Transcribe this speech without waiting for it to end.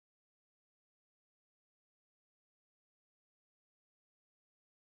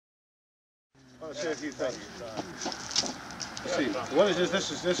I want to say a few things. Let's see. What is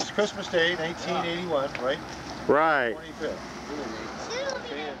this? This is Christmas Day, 1981, right? Right. 25th.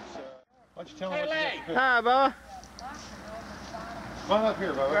 Okay, it's, why don't you tell me what you get? Hi, Bubba. Come on up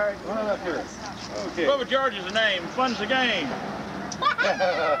here, Bubba. Come on up here. Okay. Bubba George is the name. Fun's the game.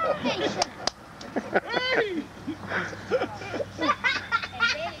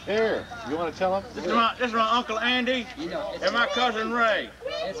 Here, you want to tell him? This is my Uncle Andy and my cousin Ray.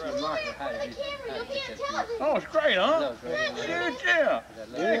 Oh, it's great, huh? Shoot, yeah.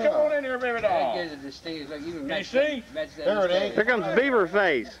 Hey, come on in here, baby doll. Can you see? There, Renee. Here comes Beaver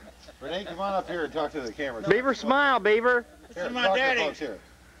Face. Renee, come on up here and talk to the camera. Beaver, smile, Beaver. This is my daddy. Here.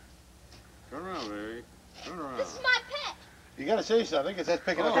 Turn around, baby. Turn around. This is my pet. You got to say something, because that's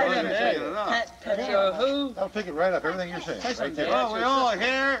picking up Oh, everything you're saying. Pet who? That'll pick it right up, everything you're saying. Right there. Well, we all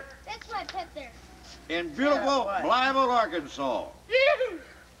here That's my pet there. in beautiful Blytheville, Arkansas.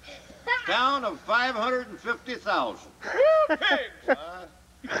 Town of 550,000.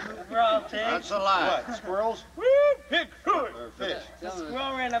 That's a lie. What, squirrels? Pig. Or fish?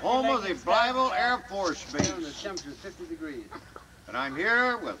 Home of the Blytheville Air Force Base. And I'm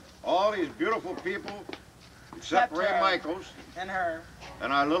here with all these beautiful people, except Ray Michaels and her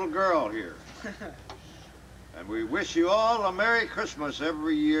and our little girl here. And we wish you all a Merry Christmas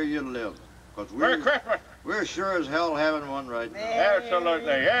every year you live. Because we're sure as hell having one right now. Absolutely.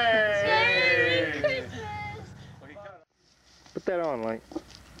 Yay! Merry Christmas. Put that on, Link.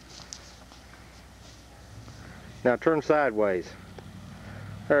 Now turn sideways.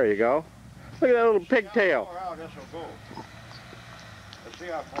 There you go. Look at that little pigtail. How far out this will go. Let's see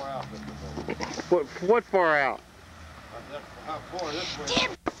how far out this will go. What far out? How far this way?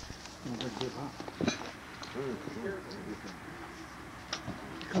 Here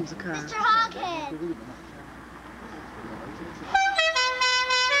comes a car. Mr. Hoghead.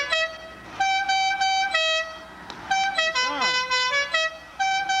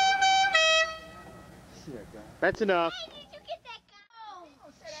 That's enough. Hey, did you get that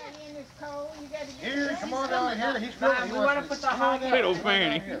guy? Here, come on down here. He's filming. We want to put the Hoghead. Little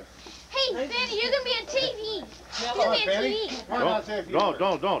Fanny. Hey, Fanny, you're going to be on TV. You're going to be on TV. Come on down, say a few words.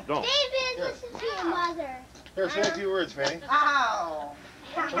 Don't. David, listen to your mother. Here, say a few words, Fanny. Ow.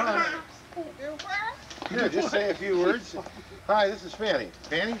 Come on. Here, just say a few words. Hi, this is Fanny.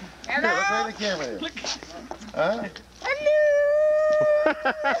 Fanny? Here, look right at the camera there. Huh?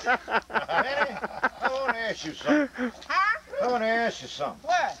 Fanny, I want to ask you something. I want to ask you something.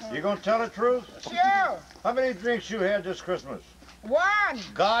 What? You going to tell the truth? Sure. How many drinks you had this Christmas? One.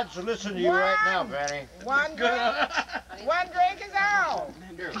 God's listening to you right now, Fanny. One drink. One drink is all.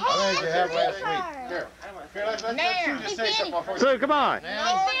 Here, how many did you have last week? Here. Here, let's you just say something before you... So come on. No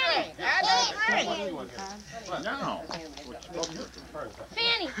drink. I don't drink. No.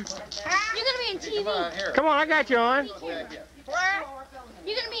 Fanny, you're going to be on TV. Here. Come on, I got you on. What?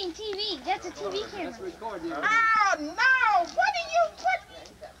 You're going to be on TV. That's a TV camera. Oh, no. What are you putting?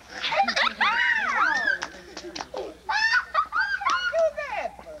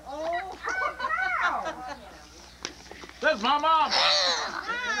 That's my mom.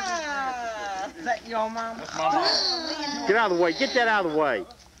 Is that your mama? That's my mom. Get out of the way. Get that out of the way.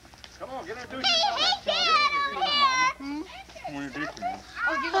 Come on, get introduced. Hey, Dad, over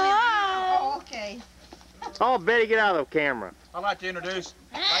here. Oh, okay. Oh, Betty, get out of the camera. I'd like to introduce,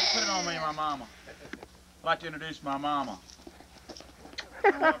 put it on me, my mama. I'd like to introduce my mama. I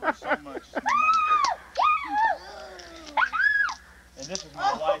love her so much. My mama. And this is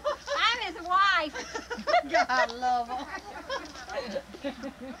my wife. I'm his wife. God love her.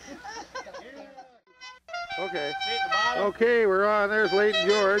 Okay. See at the bottom? Okay, we're on. There's Leighton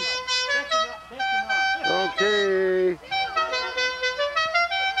George. Okay.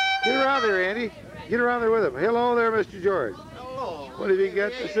 Get around there, Andy. Get around there with him. Hello there, Mr. George. Hello. What have you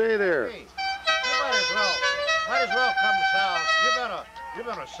got to say there? Hey, you might as well come south. You've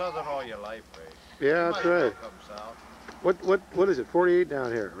been a southern all your life, Ray. Yeah, that's right. Come south. What is it? 48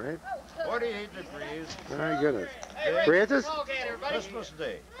 down here, right? 48 degrees. My goodness. Francis? Christmas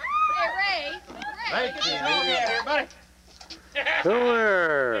Day. Hey, Ray. 1980. Hello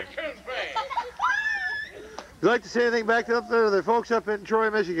there. Would you like to say anything back up there to the folks up in Troy,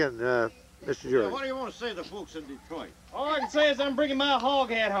 Michigan, Mr. Yeah, George? what do you want to say to the folks in Detroit? All I can say is I'm bringing my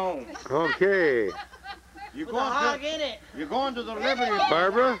hog hat home. Okay. You're With a hog in it. You're going to the Liberty Bowl.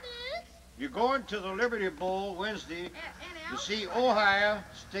 Barbara? You're going to the Liberty Bowl Wednesday to see Ohio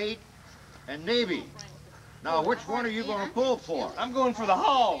State and Navy. Now, which one are you going to pull for? I'm going for the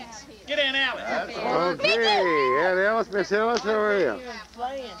hogs. Get in, Alice. That's right. Okay. And Alice, Miss Alice, how are you?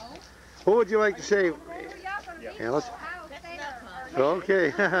 What would you like to say, Alice?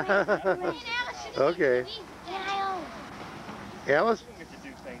 Okay. Okay. Alice?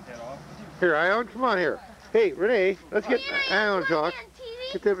 Here, Ione, come on here. Hey, Renee, let's get Ione to talk.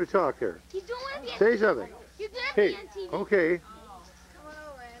 Get them to talk here. Say something. Hey, okay.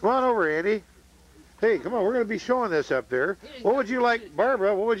 Come on over, Andy. Hey, come on, we're going to be showing this up there. What would you like,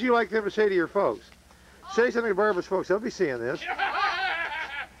 Barbara, what would you like them to say to your folks? Say something to Barbara's folks. They'll be seeing this. Huh?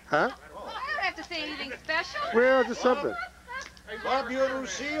 I don't have to say anything special. Well, just something. Bob, you and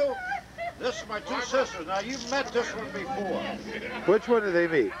Lucille, this is my two sisters. Now, you've met this one before. Which one did they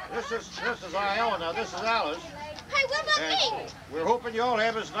meet? This is Ione. Now, this is Alice. Hey, what about me? We're hoping you all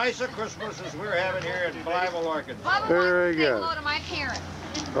have as nice a Christmas as we're having here in Blytheville, Arkansas. Very good. Say hello to my parents.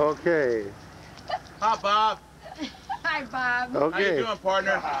 Okay. Hi, Bob. Hi, Bob. Okay. How you doing,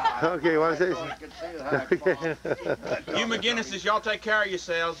 partner? Okay, want to say something? You McGinnises, y'all take care of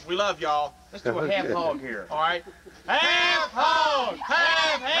yourselves. We love y'all. Let's do a half hog here. All right. Half hog,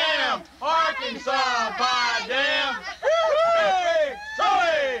 half ham, Arkansas, by damn. Hey,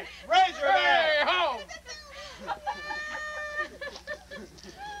 Sully, raise your hand. Home.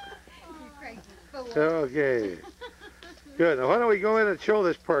 Okay. Good. Now why don't we go in and show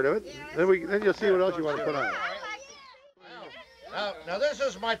this part of it? Then you'll see what else you want to put on. Now this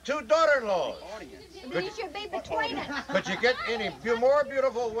is my two daughter-in-laws. These your baby twins. Could you get any more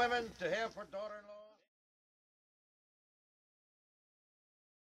beautiful women to have for daughter-in-law?